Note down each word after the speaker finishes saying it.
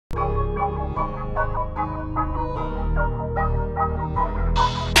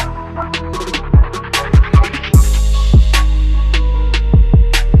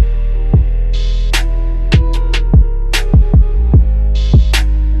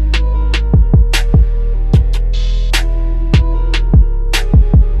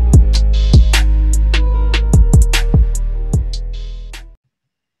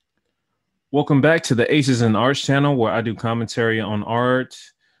Welcome back to the Aces and Arts channel, where I do commentary on art,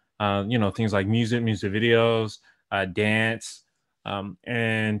 things like music videos, dance,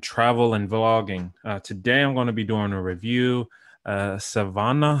 and travel and vlogging. Today, I'm going to be doing a review,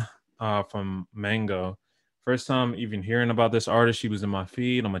 Sevana from Mango. First time even hearing about this artist, she was in my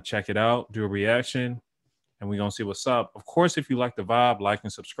feed. I'm going to check it out, do a reaction, and we're going to see what's up. Of course, if you like the vibe, like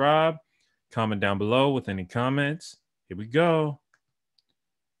and subscribe. Comment down below with any comments. Here we go.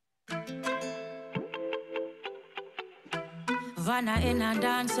 Vanna in a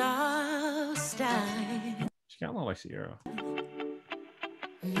dancehall style. She kind of look like Sierra.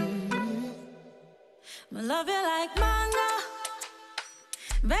 I love you like mango.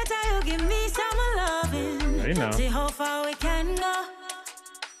 Better you give me some loving. Hey, now. See how far we can go.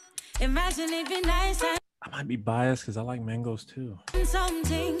 Imagine it be nice and I might be biased because I like mangoes too.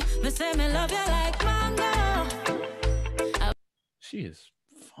 something. Me say me love you like mango. She is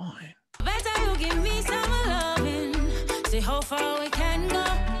fine. Better you give me some loving. See how far we can go.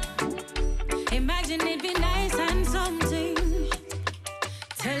 Imagine it be nice and something.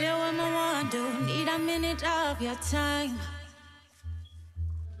 Tell you what I want to. Need a minute of your time.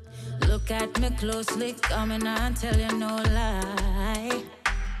 Look at me closely, coming and tell you no lie.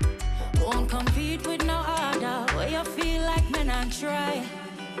 Won't compete with no other. Where you feel like men and try.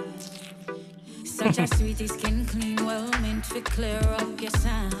 Such a sweetie skin clean, well meant to clear up your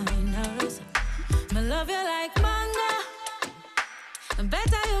signals. Me love you like mango.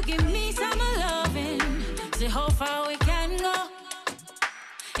 Better you give me some loving. See how far we can go.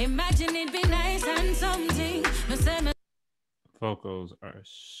 Imagine it be nice and something. Me say me Vocals are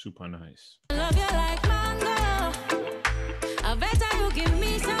super nice. love you like mango. I better you give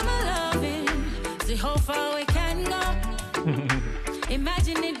me some loving. See how far we can go.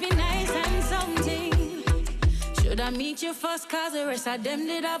 Imagine it be nice and something. Should I meet you first? Cause the rest of them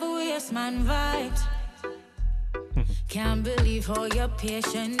did have a waste man vibes. Can't believe how you're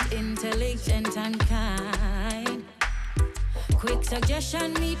patient, intelligent and kind. Quick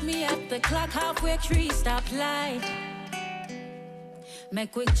suggestion, meet me at the clock halfway tree stoplight.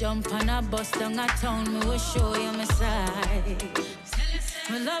 Make quick jump on a bus down a town, me will show you my side.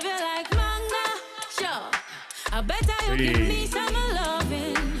 Me love you like mango, sure. I better you give me some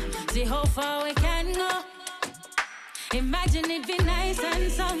loving. See how far we can go. Imagine it be nice and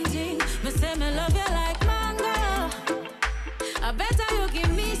something. Me say me love you like mango. I better you give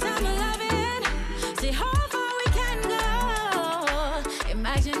me some loving. See how far we can go.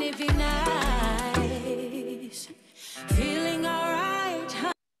 Imagine it be nice. Feeling alright,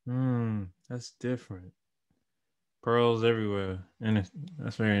 huh? That's different. Pearls everywhere, and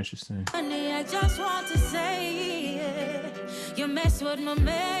that's very interesting. Honey, I just want to say you mess with my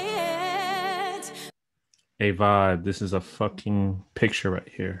mate. A vibe. This is a fucking picture right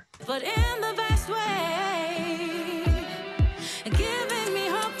here. But in the best way, giving me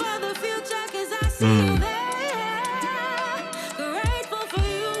hope for the future, cause I see you there. Grateful for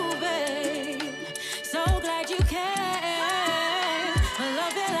you, babe. So glad you care. I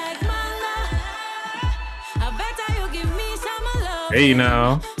love you like mango. I better you give me some love. Hey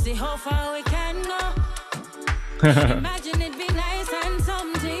now. See how far we can go. Imagine it be nice and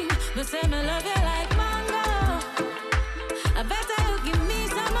something. But say me love you like mango. I better you give me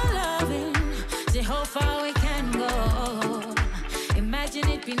some loving. See how far we can go. Imagine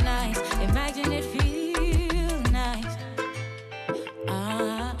it be nice. Imagine it feel nice.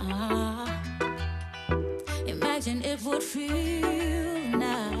 Imagine it would feel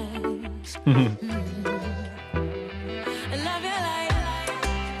nice. I love you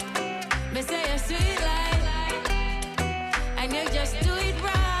like me say you're sweet like, and you just do it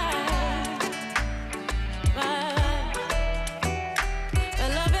right. I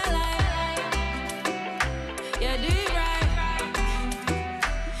love you like you do it right.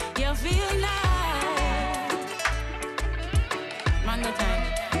 You feel nice. Mango time.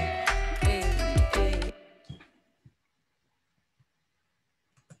 Hey.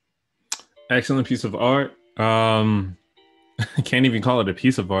 Excellent piece of art. I can't even call it a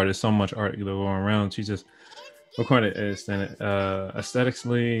piece of art. There's so much art going around. She just, according to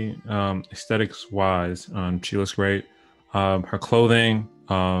aesthetically, aesthetics wise, she looks great. Her clothing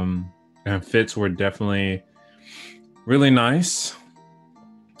and fits were definitely really nice.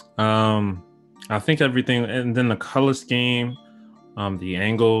 I think everything, and then the color scheme, the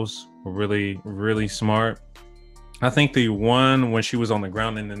angles were really smart. I think the one when she was on the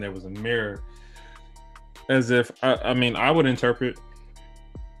ground and then there was a mirror, as if I mean I would interpret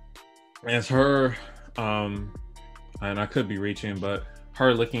as her and I could be reaching, but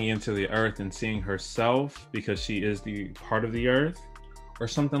her looking into the earth and seeing herself because she is the part of the earth, or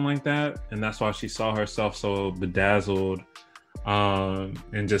something like that, and that's why she saw herself so bedazzled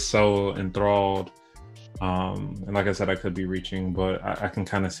and just so enthralled. And like I said, I could be reaching, but I can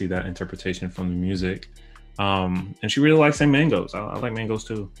kind of see that interpretation from the music. And she really likes saying mangoes. I like mangoes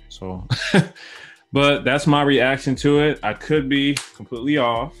too. So, but that's my reaction to it. I could be completely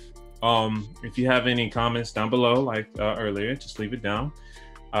off. If you have any comments down below, like earlier, just leave it down.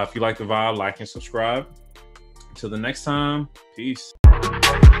 If you like the vibe, like and subscribe. Until the next time, peace.